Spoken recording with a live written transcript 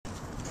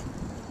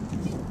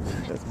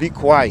Be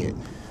quiet.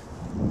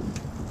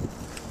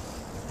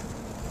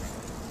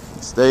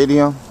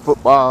 Stadium,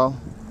 football,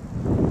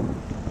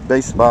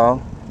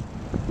 baseball.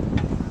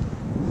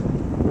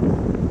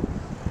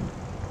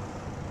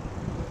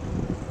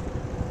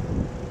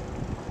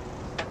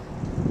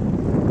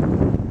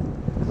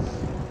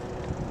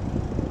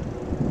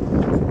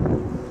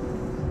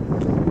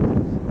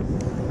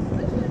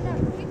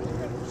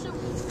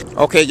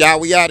 Okay,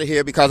 y'all, we out of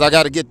here because I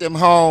got to get them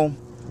home.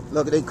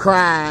 Look, they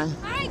crying.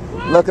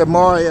 Look at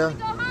Maria.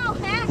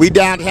 We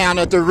downtown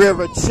at the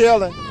river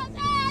chilling.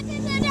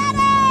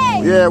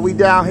 Yeah, we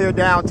down here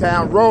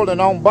downtown rolling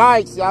on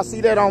bikes. Y'all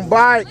see that on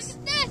bikes?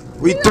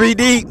 We 3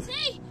 deep.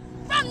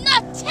 From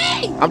the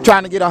T. I'm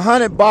trying to get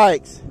 100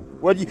 bikes.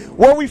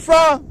 Where we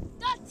from?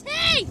 The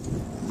T.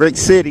 Brick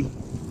City.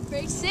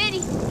 Brick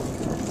City.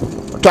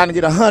 I'm trying to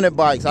get 100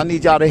 bikes. I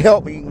need y'all to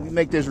help me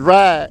make this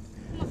ride.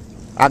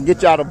 I can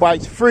get y'all the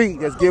bikes free.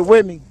 Just get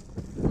with me.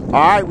 All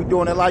right, we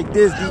doing it like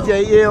this.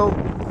 DJ Ill,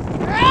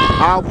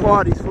 all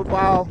parties,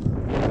 football,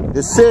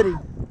 the city.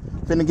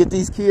 Finna get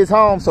these kids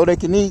home so they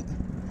can eat.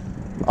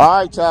 All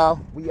right, y'all.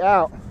 We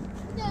out.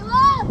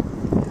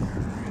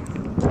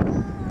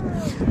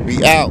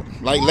 We out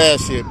like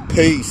last year.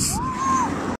 Peace.